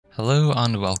Hello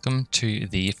and welcome to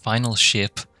the Final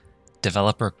Shape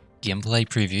developer gameplay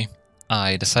preview.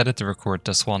 I decided to record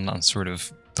this one and sort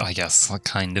of, I guess,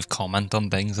 kind of comment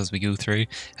on things as we go through.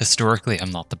 Historically,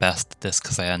 I'm not the best at this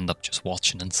because I end up just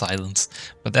watching in silence,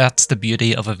 but that's the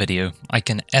beauty of a video. I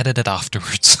can edit it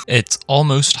afterwards. It's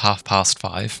almost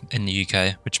 5:30 in the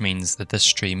UK, which means that this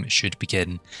stream should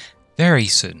begin very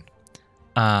soon.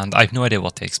 And I have no idea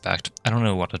what to expect. I don't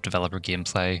know what a developer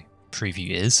gameplay preview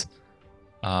is.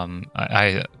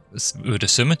 I would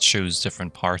assume it shows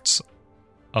different parts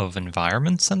of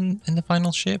environments in the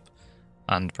Final Shape,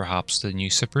 and perhaps the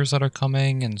new supers that are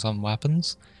coming and some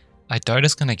weapons. I doubt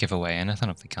it's going to give away anything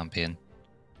of the campaign,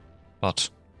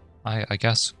 but I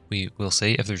guess we will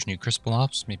see. If there's new Crucible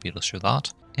apps, maybe it'll show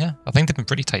that. Yeah, I think they've been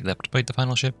pretty tight-lipped about the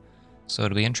Final Shape, so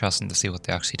it'll be interesting to see what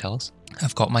they actually tell us.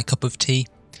 I've got my cup of tea.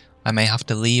 I may have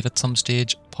to leave at some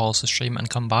stage, pause the stream and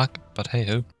come back, but hey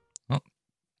ho. Oh,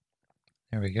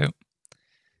 there we go.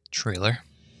 Trailer.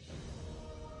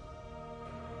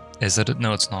 Is it?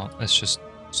 No, it's not. It's just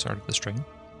started the stream.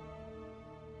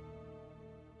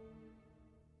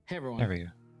 Hey everyone. There we go.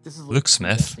 This is Luke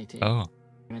Smith. Oh. I'm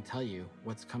going to tell you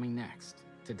what's coming next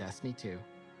to Destiny 2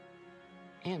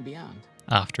 and beyond.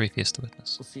 After we face the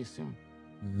witness. We'll see you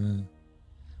soon.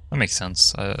 That makes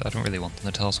sense. I don't really want them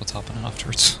to tell us what's happening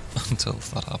afterwards until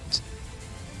that happens.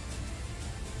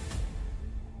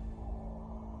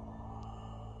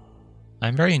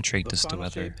 I'm very intrigued as to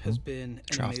whether the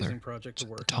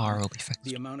tower will be fixed.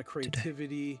 The amount of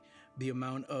creativity, the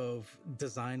amount of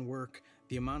design work,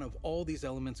 the amount of all these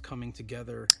elements coming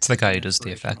together. It's the guy who does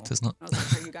the effect, isn't it?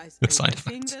 Are you guys The side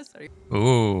effects.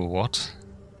 Oh, what?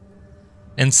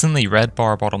 Instantly red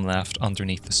bar bottom left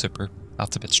underneath the super.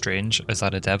 That's a bit strange. Is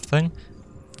that a dev thing?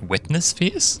 Witness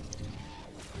face?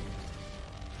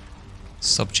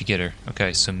 Subjugator.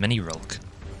 Okay, so mini Rulk.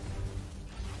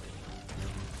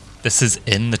 This is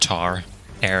in the tower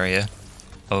area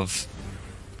of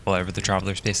whatever the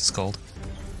traveler space is called.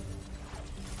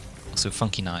 Also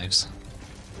funky knives.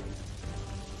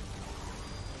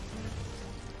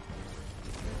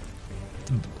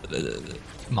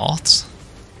 Moths?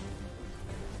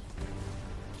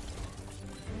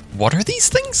 What are these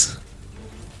things?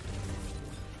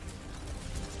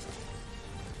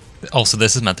 Also,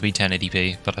 this is meant to be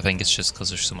 1080p, but I think it's just because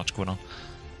there's so much going on.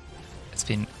 It's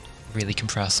been really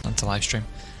compressed into live stream.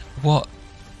 What?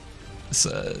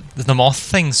 The moth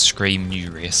things scream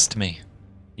new race to me.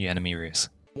 New enemy race.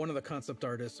 One of the concept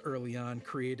artists early on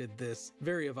created this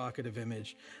very evocative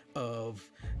image of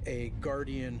a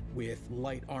guardian with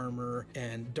light armor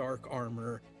and dark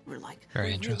armor. We're like, Very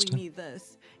we interesting. really need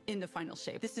this in the Final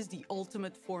Shape. This is the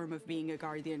ultimate form of being a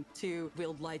guardian, to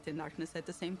wield light and darkness at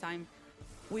the same time.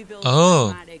 We built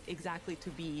Prismatic exactly to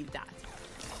be that.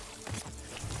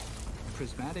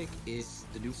 Prismatic is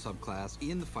the new subclass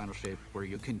in the Final Shape where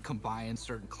you can combine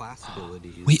certain class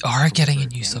abilities. We are getting a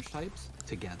certain new damage types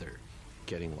together.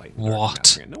 Getting light.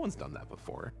 What? No one's done that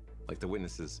before. Like the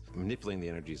witness is manipulating the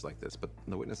energies like this, but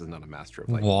the witness is not a master of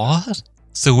light. What?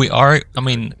 So we are, I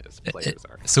mean, Players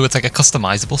are. so it's like a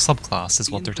customizable subclass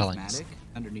is what In they're telling us. Prismatic,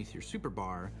 underneath your super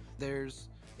bar, there's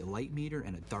a light meter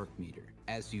and a dark meter.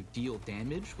 As you deal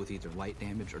damage with either light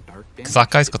damage or dark damage, Because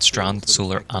that guy's got it strand, fills the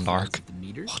solar, respective and sides arc. of the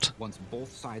meter. What? Once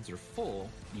both sides are full,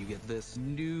 you get this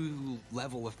new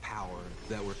level of power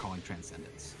that we're calling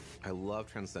Transcendence. I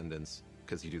love Transcendence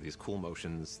because you do these cool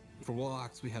motions. For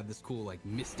Warlocks, we have this cool, like,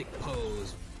 mystic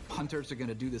pose. Hunters are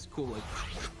gonna do this cool, like...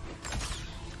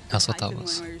 That's what that Type in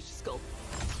was. one where you just go,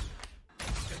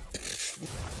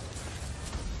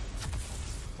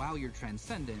 While you're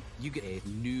Transcendent, you get a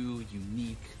new,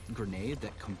 unique grenade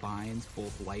that combines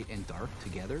both light and dark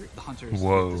together. The Hunters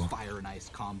Whoa. get this fire and ice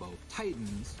combo.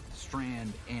 Titans,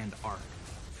 Strand, and Arc.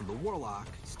 For the Warlock,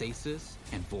 Stasis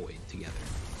and Void together.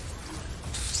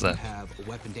 What's You that? have a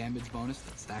weapon damage bonus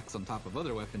that stacks on top of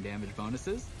other weapon damage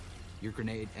bonuses. Your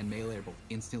grenade and melee are both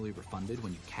instantly refunded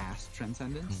when you cast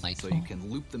Transcendence, so Nightfall. you can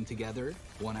loop them together,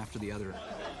 one after the other.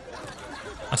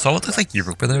 I saw it looked like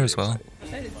Europa there as well.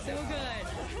 that is so good.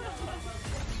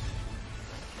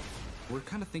 We're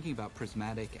kind of thinking about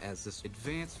Prismatic as this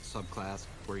advanced subclass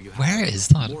where you have Where is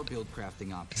that? more build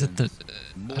crafting options. Is it the?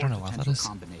 more I don't know what that potential is.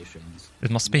 Combinations. It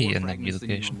must be more in the fragments than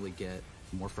you location. normally get,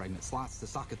 more fragment slots to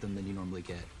socket them than you normally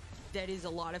get. That is a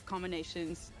lot of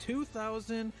combinations.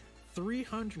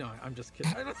 2,300. No, I'm just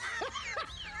kidding.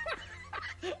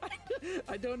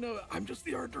 I don't know. I'm just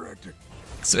the art director.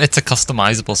 So it's a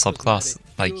customizable subclass,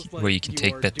 like where you can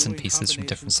take bits and pieces from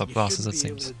different subclasses. It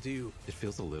seems. It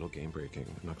feels a little game breaking.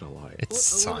 I'm not gonna lie. It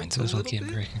sounds a a little little game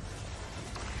bit. breaking.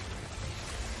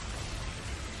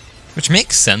 Which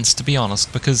makes sense, to be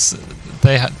honest, because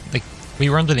they had like We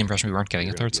were under the impression we weren't getting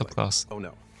a You're gonna third be like, subclass. oh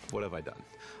no, what have I done?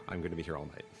 I'm going to be here all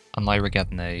night. And now we're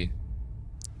getting a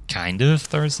kind of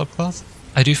third subclass.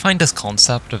 I do find this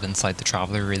concept of Inside the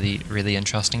Traveler really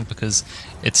interesting because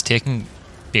it's taking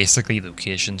basically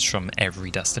locations from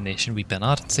every destination we've been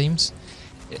at, it seems.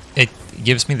 It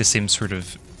gives me the same sort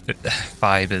of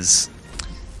vibe as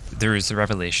there is the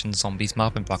Revelation Zombies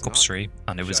map in Black Ops 3,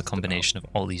 and it was a combination of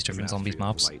all these different Zombies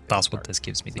maps. That's what this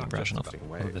gives me the impression of.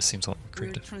 Oh, this seems a lot more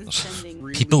creative.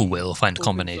 But people will find a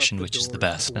combination which is the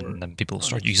best, and then people will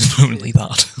start using only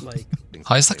that.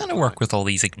 How is that going to work with all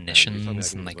these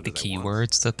ignitions and like the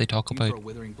keywords that they talk about? Throw a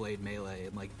Withering Blade melee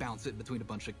and like bounce it between a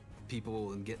bunch of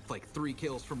people and get like 3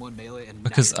 kills from one melee. And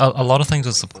because a lot of things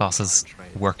with subclasses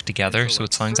work together, so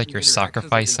it sounds like you're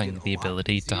sacrificing the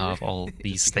ability to have all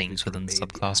these things within the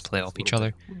subclass play off each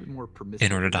other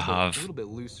in order to have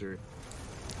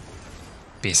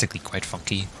basically quite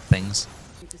funky things.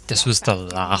 This was the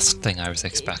last thing I was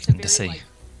expecting to see,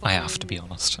 I have to be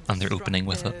honest, and they're opening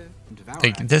with it.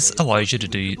 Like, this allows you to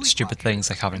do stupid things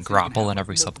like having grapple in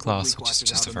every subclass, which is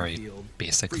just a very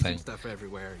basic thing.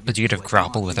 But you could have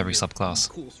grapple with every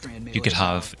subclass. You could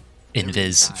have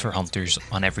invis for hunters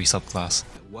on every subclass.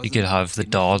 You could have the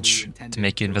dodge to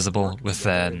make you invisible with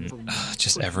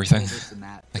just everything.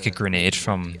 Like a grenade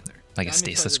from, like a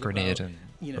stasis grenade, and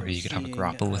or you could have a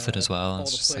grapple with it as well. And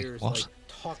it's just like, what?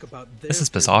 This is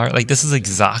bizarre. Like, this is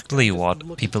exactly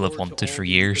what people have wanted for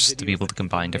years, to be able to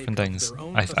combine different things.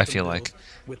 I feel like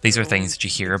these are things that you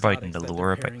hear about in the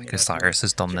lore, about like Osiris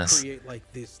has done this,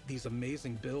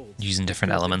 using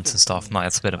different elements and stuff. Now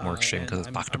it's a bit more extreme because it's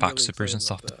back-to-back supers and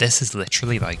stuff, but this is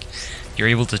literally like, you're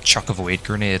able to chuck a void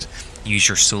grenade, use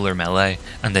your solar melee,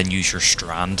 and then use your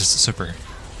strand super.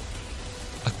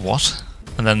 Like, what?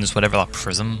 And then there's whatever that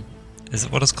prism, is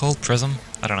it what it's called? Prism?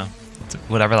 I don't know.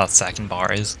 Whatever that second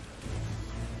bar is.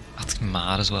 That's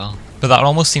mad as well. But that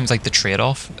almost seems like the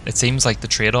trade-off. It seems like the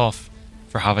trade-off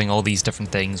for having all these different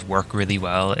things work really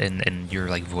well in your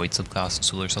like void subclass and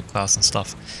solar subclass and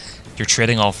stuff. You're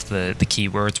trading off the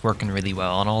keywords working really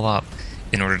well and all that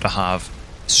in order to have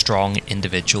strong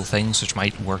individual things which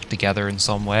might work together in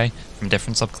some way from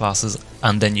different subclasses,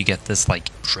 and then you get this like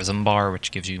prism bar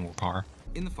which gives you more power.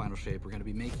 In the final shape, we're going to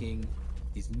be making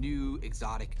these new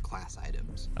exotic class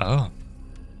items. Oh.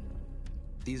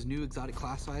 These new exotic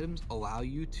class items allow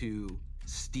you to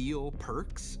steal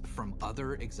perks from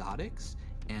other exotics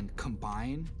and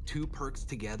combine 2 perks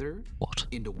together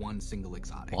into one single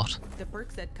exotic. What? The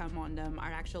perks that come on them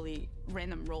are actually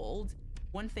random rolled.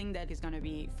 One thing that is going to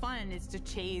be fun is to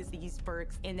chase these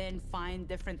perks and then find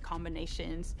different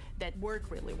combinations that work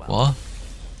really well. What?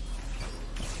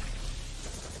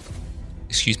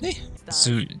 Excuse me?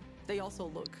 So they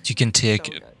also look you can take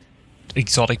so good.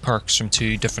 Exotic perks from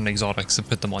 2 different exotics and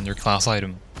put them on your class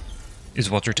item, is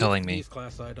what you're telling me. These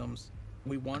class items,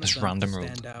 we want It's them random to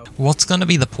rolled. stand out. What's going to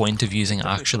be the point of using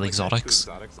actual exotics?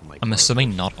 I'm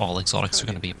assuming not all exotics are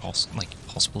going to be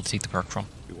possible to take the perk from.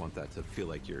 We want that to feel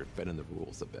like you're bending the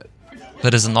rules a bit.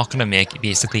 But is it not going to make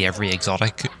basically every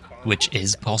exotic which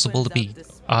is possible to be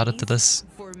added to this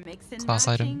class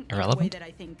item irrelevant?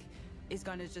 Is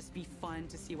gonna just be fun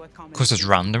to see what Of course it's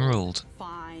random rolled,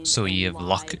 so you have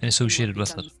luck associated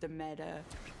with it.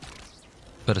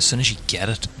 But as soon as you get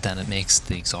it, then it makes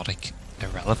the exotic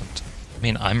irrelevant. I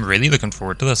mean, I'm really looking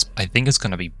forward to this. I think it's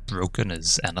going to be broken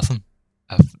as anything.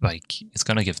 Like, it's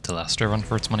going to give Telestra a run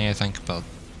for its money, I think, but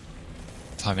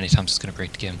how many times it's going to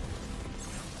break the game.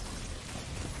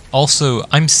 Also,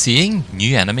 I'm seeing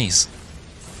new enemies.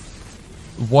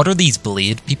 What are these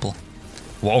blade people?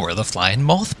 What were the flying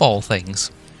mothball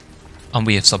things? And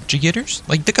we have subjugators?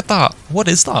 Like, look at that. What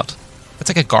is that?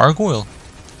 It's like a gargoyle.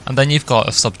 And then you've got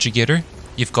a subjugator.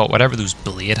 You've got whatever those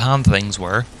blade hand things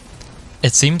were.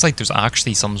 It seems like there's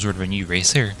actually some sort of a new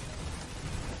race here.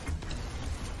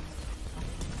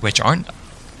 Which aren't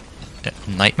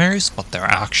nightmares, but they're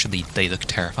actually, they look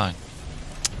terrifying.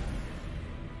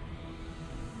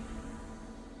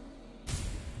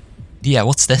 Yeah,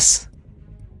 what's this?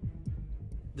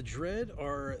 The Dread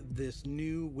are this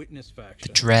new witness faction.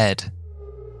 The Dread.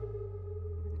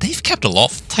 They've kept a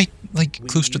lot tight, like,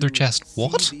 close to their chest.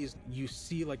 What? You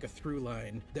see like a through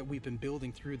line that we've been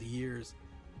building through the years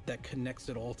that connects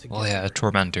it all together. Well, yeah,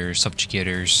 Tormentors,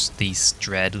 Subjugators, these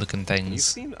Dread-looking things. You've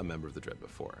seen a member of the Dread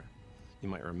before. You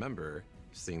might remember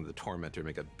seeing the Tormentor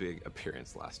make a big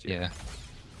appearance last year. Yeah.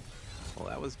 Well,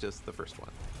 that was just the first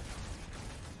one.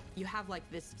 You have like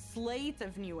this slate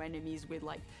of new enemies with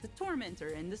like the Tormentor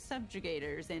and the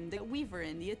Subjugators and the Weaver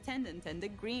and the Attendant and the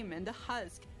Grim and the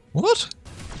Husk. What?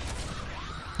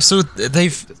 So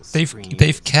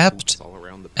they've kept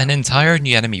an entire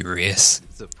new enemy race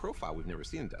It's a profile we've never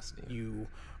seen in Destiny. You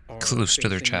are close to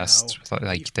their facing chest. now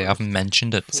Like, they the haven't first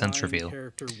mentioned it since flying reveal.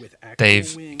 character with actual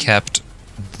They've wings. kept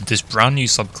this brand new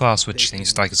subclass, which They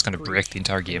seems can like it's going to break screech, the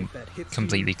entire and game, if that hits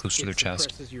completely you, close to it their chest.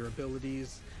 suppresses your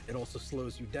abilities. It also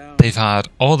slows you down. They've had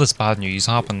all this bad news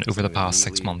happen over the Something past 6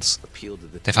 immediately months. appealed to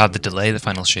the They've had the team delay, the was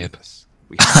final to do shape. this.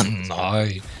 We have to do And this. now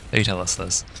they tell us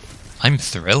this. I'm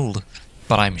thrilled,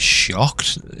 but I'm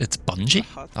shocked. It's Bungie?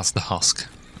 That's the husk.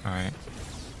 Alright.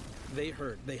 They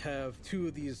hurt. They have 2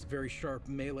 of these very sharp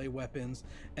melee weapons,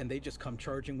 and they just come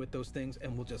charging with those things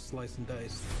and will just slice and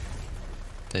dice.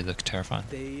 They look terrifying.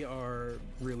 They are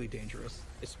really dangerous,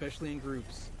 especially in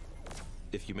groups.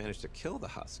 If you manage to kill the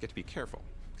husk, you have to be careful.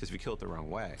 Because if you kill it the wrong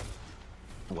way,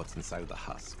 what's inside of the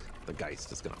husk? The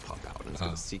Geist is going to pop out and it's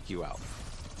going to seek you out.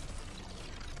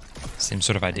 Same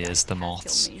sort of idea as the That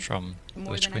moths killed me. from the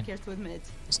More Witch than I Queen. care to admit.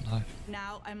 Isn't it?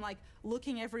 Now I'm like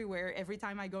looking everywhere every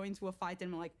time I go into a fight,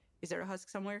 and I'm like, is there a husk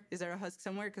somewhere? Is there a husk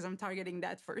somewhere? Because I'm targeting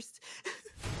that first.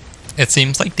 It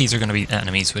seems like these are going to be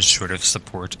enemies which sort of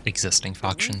support existing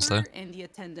factions, though. Weaver and the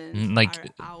attendants Like,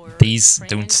 are our these friends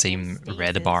don't and seem stasis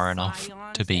red bar enough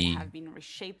scions to that be... have been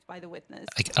reshaped by the witness.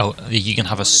 Like, oh, you can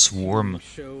have a Wanted to swarm.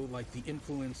 show, like, the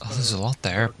influence Oh, there's a of lot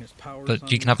there. darkness powers But on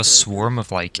you can these have a characters. swarm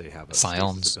of, like, They have a stasis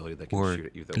scions, ability that can or shoot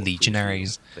at you that will freeze you.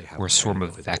 legionaries, They have or a swarm of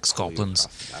ability that will Vex pull you goblins.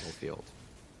 across the battlefield.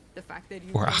 The fact that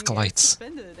you Or can get acolytes.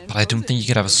 suspended and But I don't frozen think you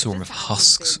could have a is swarm just of adds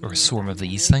husks big or a new swarm of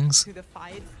these dynamic things. to the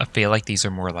fight. I feel like these are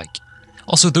more like...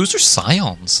 Also, those are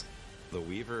scions! The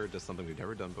Weaver does something we've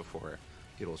never done before.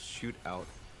 It'll shoot out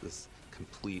this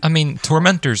complete... I mean,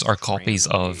 Tormentors are strand copies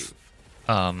of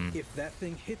wave. If that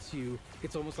thing hits you,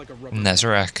 it's almost like a rubber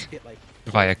Nezarec It, like,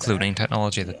 via pulls cloning back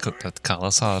technology that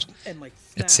Callus had. and, like,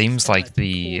 It snaps seems and, like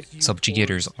the pulls you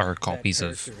subjugators towards are that copies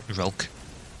of character. Rilk,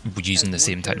 using As the one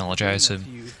same character technology, I doing that assume. to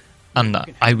you, And you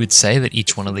can I handle would it. say that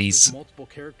each As one of soon as there's these multiple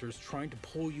characters trying to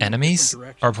pull you in enemies different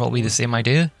directions are probably the towards same you,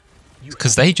 idea, you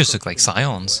because have they to just approach look like them the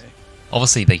same scions. way.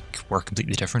 Obviously, they were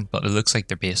completely different, but it looks like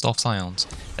they're based off scions.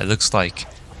 It looks like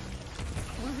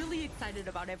We're really excited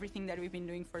about everything that we've been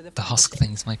doing for the the husk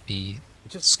things might be It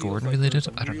just Scorn feels like related? there's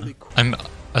a I don't know. really cool- I'm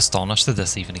astonished that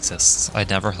this even exists. I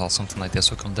never thought something like this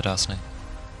would come to Destiny.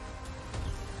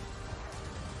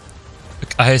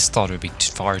 Look, I just thought it would be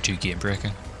far too game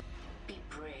breaking. Be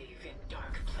brave in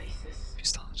dark places,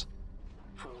 Who's that?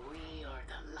 for we are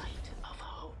the light of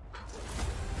hope.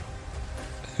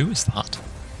 Who is that?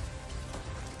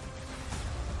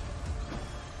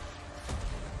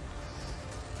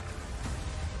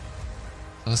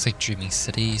 That looks like Dreaming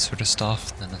City sort of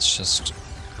stuff, then it's just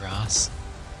grass.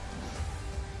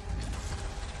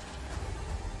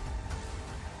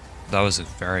 That was a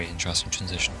very interesting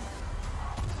transition.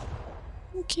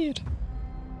 Oh, kid.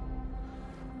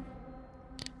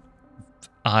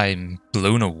 I'm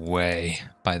blown away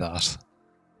by that.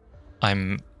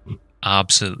 I'm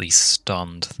absolutely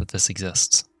stunned that this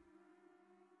exists.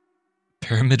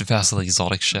 Pyramid Vessel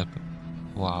exotic ship.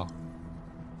 Wow.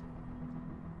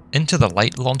 Into the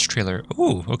Light launch trailer.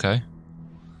 Ooh, okay.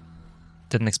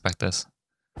 Didn't expect this.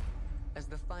 As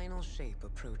the final shape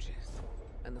approaches,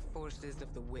 and the forces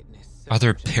of the witness Are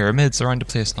there surge, pyramids around the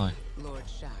place now? Lord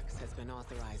Shaxx has been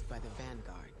authorized by the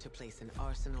Vanguard to place an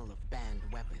arsenal of banned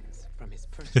weapons from his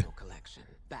personal collection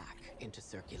back into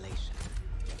circulation.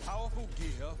 Powerful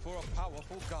gear for a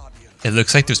powerful guardian. It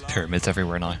looks like there's pyramids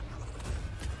everywhere now.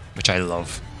 Which I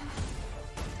love.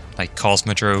 Like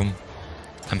Cosmodrome.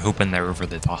 I'm hoping they're over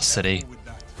the Lost City. With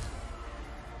that,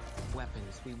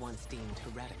 Weapons we once deemed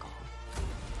heretical,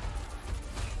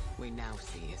 we now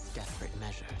see as desperate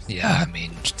measures. Yeah, I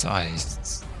mean,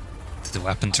 the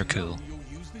weapons are cool. you'll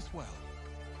use this well.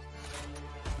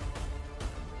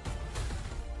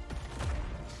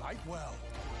 Fight well.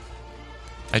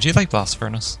 I do like Blast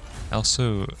Furnace. I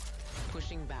also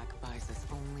Pushing back buys us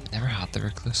only never time, had the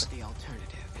Recluse. but the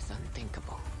alternative is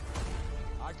unthinkable.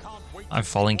 I can't wait. I'm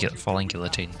Falling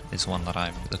Guillotine is one that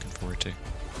I'm looking forward to.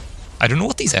 I don't know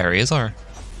what these areas are.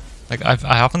 Like I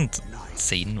haven't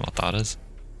seen what that is.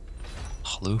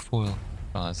 Hollow foil.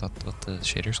 Oh, is that what the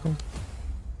shader's called?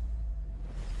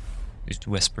 Just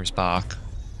Whispers back.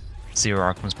 Zero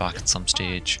Arc comes back at some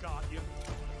stage.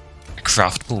 A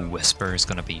craftable Whisper is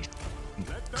gonna be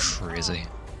crazy.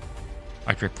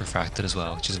 Outbreak Perfected as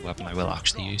well, which is a weapon I will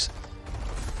actually use.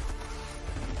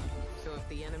 So if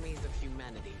the enemies of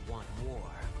humanity want war,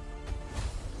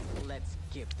 let's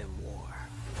give them war.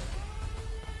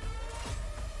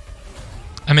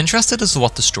 I'm interested as to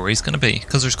what the story's gonna be,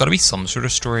 because there's gotta be some sort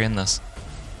of story in this.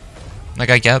 Like,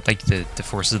 I get, like, the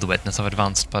forces of the Witness have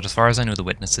advanced, but as far as I know, the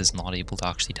Witness is not able to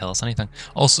actually tell us anything.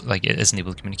 Also, like, it isn't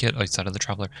able to communicate outside of the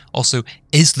Traveler. Also,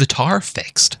 is the tower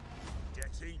fixed?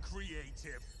 Getting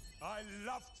creative. I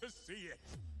love to see it.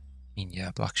 I mean,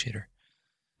 yeah, Black Shader.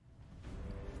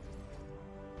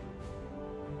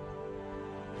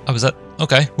 Oh, was that?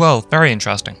 Okay, well, very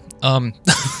interesting.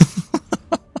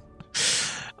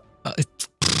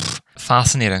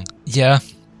 Fascinating. Yeah.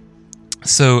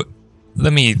 So,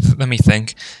 let me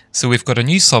think. So we've got a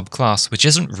new subclass, which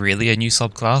isn't really a new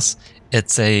subclass.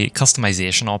 It's a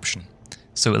customization option.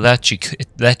 So it lets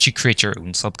you create your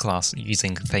own subclass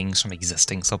using things from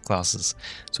existing subclasses.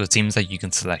 So it seems like you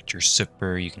can select your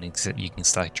super, you can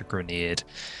select your grenade,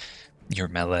 your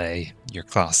melee, your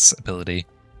class ability.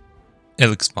 It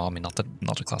looks, well, I mean,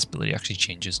 not a class ability actually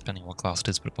changes depending on what class it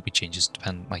is, but it probably changes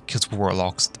depending, like, because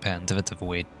warlocks depends if it's a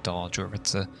void dodge or if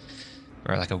it's a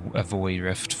void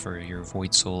rift for your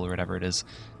void soul or whatever it is.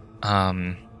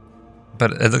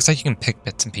 But it looks like you can pick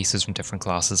bits and pieces from different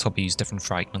classes, probably use different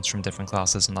fragments from different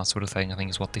classes and that sort of thing, I think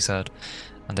is what they said,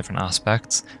 and different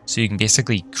aspects. So you can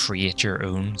basically create your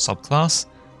own subclass.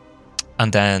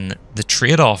 And then the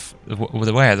trade-off,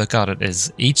 the way I look at it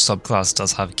is each subclass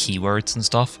does have keywords and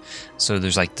stuff. So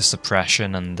there's like the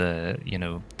suppression and the, you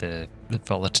know, the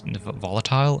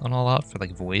volatile and all that for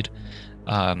like void.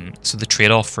 So the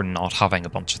trade-off for not having a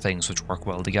bunch of things which work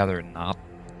well together and not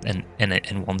in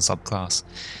one subclass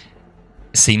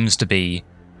seems to be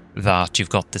that you've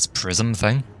got this prism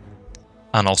thing,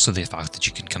 and also the fact that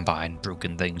you can combine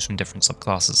broken things from different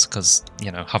subclasses, because,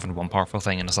 you know, having one powerful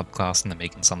thing in a subclass and then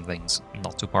making some things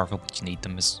not so powerful but you need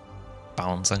them is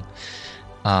balancing.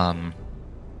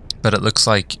 But it looks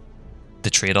like the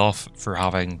trade-off for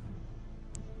having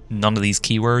none of these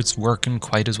keywords working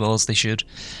quite as well as they should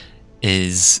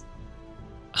is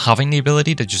having the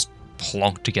ability to just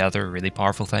plonk together really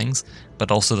powerful things,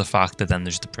 but also the fact that then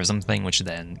there's the prism thing, which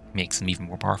then makes them even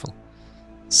more powerful.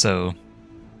 So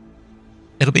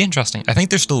it'll be interesting. I think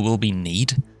there still will be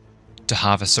need to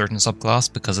have a certain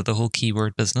subclass because of the whole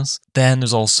keyword business. Then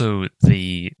there's also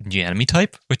the new enemy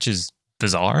type, which is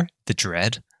bizarre, the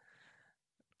Dread,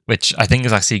 which I think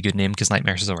is actually a good name because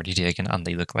Nightmares is already taken and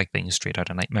they look like things straight out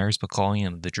of Nightmares, but calling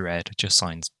them the Dread just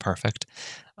sounds perfect.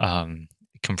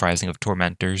 Comprising of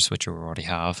Tormentors, which we already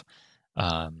have,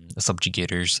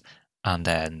 Subjugators, and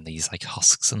then these like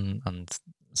husks and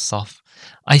stuff.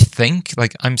 I think,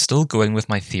 like, I'm still going with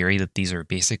my theory that these are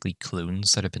basically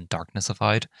clones that have been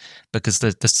darknessified, because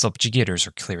the Subjugators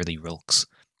are clearly Rilks,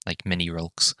 like mini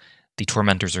Rilks. The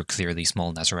Tormentors are clearly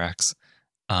small Nezareks.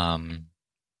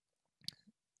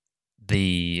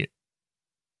 The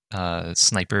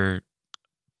sniper,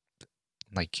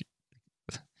 like,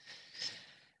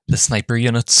 the sniper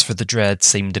units for the Dread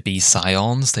seem to be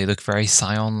Scions. They look very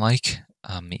Scion-like.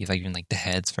 Even like the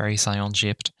head's very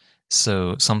Scion-shaped.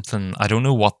 So something, I don't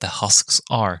know what the husks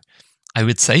are. I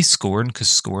would say Scorn, because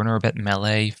Scorn are a bit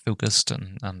melee focused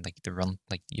and like the run,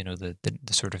 like, you know, the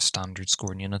sort of standard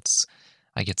Scorn units.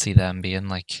 I could see them being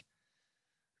like,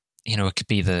 you know, it could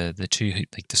be the two,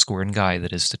 like the Scorn guy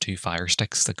that is the two fire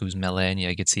sticks that goes melee, and yeah,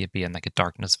 I could see it being like a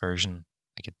darkness version,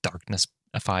 like a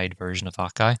darkness-ified version of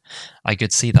that guy. I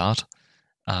could see that.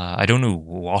 I don't know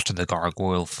what the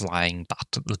gargoyle flying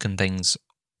bat-looking things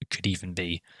could even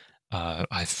be.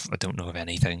 I don't know of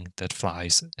anything that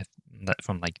flies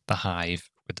from like the Hive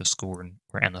or the Scorn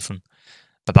or anything,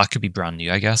 but that could be brand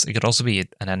new, I guess. It could also be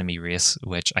an enemy race,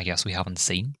 which I guess we haven't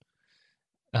seen.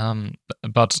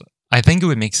 But I think it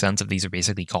would make sense if these are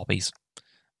basically copies,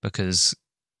 because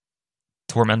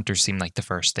Tormentors seem like the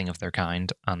first thing of their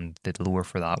kind, and the lore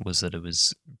for that was that it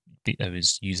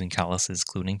was using Callus's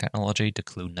cloning technology to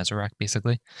clone Nezarek,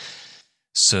 basically.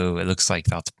 So it looks like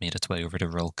that's made its way over to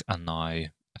Rilk and now a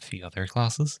few other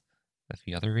classes, a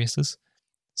few other races.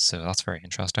 So that's very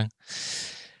interesting.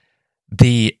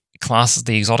 The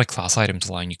exotic class items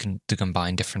allowing you to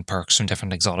combine different perks from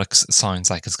different exotics sounds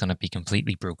like it's going to be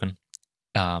completely broken.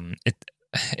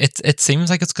 It seems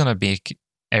like it's going to make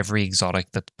every exotic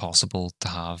that's possible to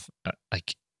have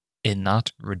like in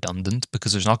that redundant,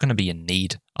 because there's not going to be a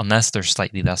need unless there's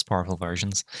slightly less powerful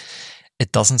versions.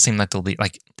 It doesn't seem like there'll be,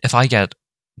 like, if I get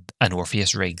an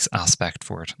Orpheus Riggs aspect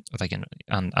for it, like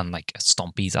and like a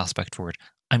Stompy's aspect for it,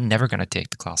 I'm never going to take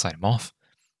the class item off,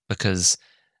 because,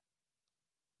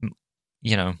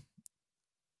 you know,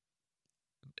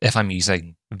 if I'm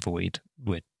using Void,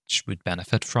 which would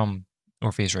benefit from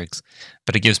Orpheus Riggs,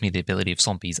 but it gives me the ability of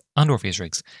Stompy's and Orpheus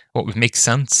Riggs. What would make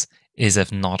sense is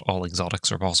if not all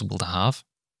exotics are possible to have.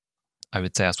 I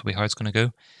would say that's probably how it's going to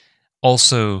go.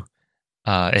 Also,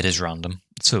 it is random.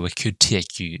 So it could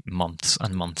take you months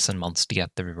and months and months to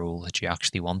get the roll that you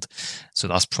actually want. So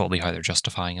that's probably how they're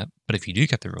justifying it. But if you do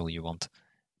get the roll you want,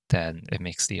 then it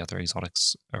makes the other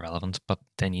exotics irrelevant. But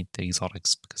they need the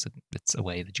exotics because it's a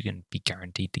way that you can be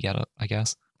guaranteed to get it, I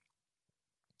guess.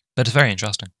 But it's very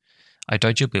interesting. I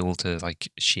doubt you'll be able to like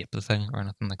shape the thing or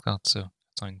anything like that. So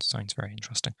it sounds very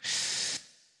interesting.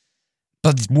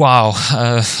 But wow,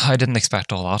 I didn't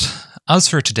expect all that. As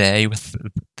for today, with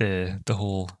the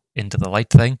whole Into the Light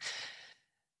thing,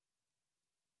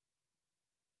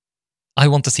 I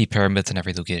want to see pyramids in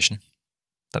every location.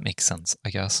 That makes sense,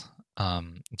 I guess.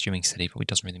 Assuming city probably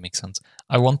doesn't really make sense.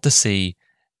 I want to see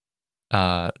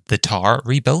the tower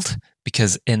rebuilt,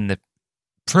 because in the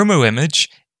promo image,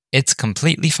 it's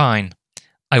completely fine.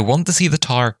 I want to see the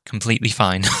tower completely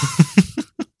fine.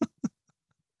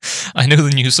 I know the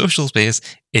new social space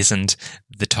isn't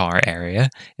the tower area,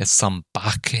 it's some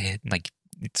back, like,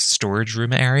 storage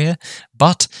room area,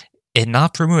 but in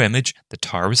that promo image, the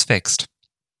tower was fixed.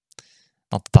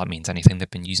 Not that that means anything,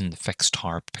 they've been using the fixed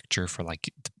tower picture for,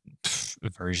 like,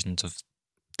 versions of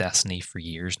Destiny for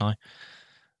years now.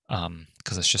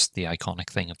 Because it's just the iconic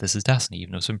thing of this is Destiny,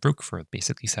 even though it's been broke for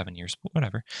basically 7 years, but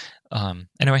whatever.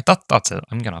 Anyway, that's it.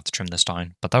 I'm going to have to trim this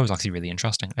down, but that was actually really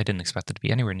interesting. I didn't expect it to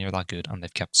be anywhere near that good, and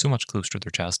they've kept so much close to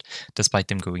their chest, despite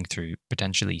them going through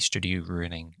potentially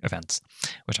studio-ruining events,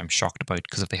 which I'm shocked about,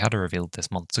 because if they had revealed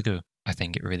this months ago, I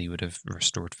think it really would have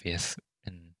restored faith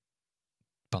in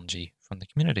Bungie from the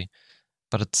community.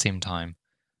 But at the same time,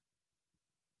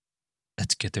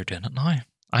 it's good they're doing it now.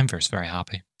 I'm very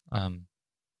happy.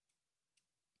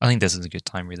 I think this is a good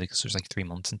time, really, because there's like 3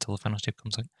 months until the final shape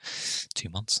comes out. 2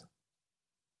 months.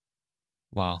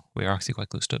 Wow, we are actually quite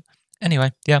close to it.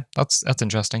 Anyway, yeah, that's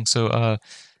interesting. So,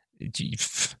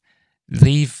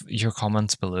 leave your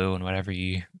comments below on whatever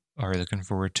you are looking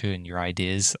forward to and your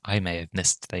ideas. I may have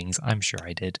missed things. I'm sure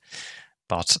I did.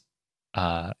 But,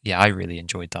 yeah, I really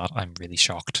enjoyed that. I'm really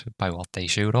shocked by what they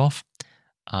showed off.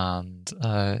 And,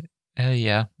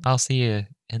 yeah, I'll see you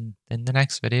in the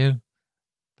next video.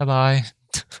 Bye-bye.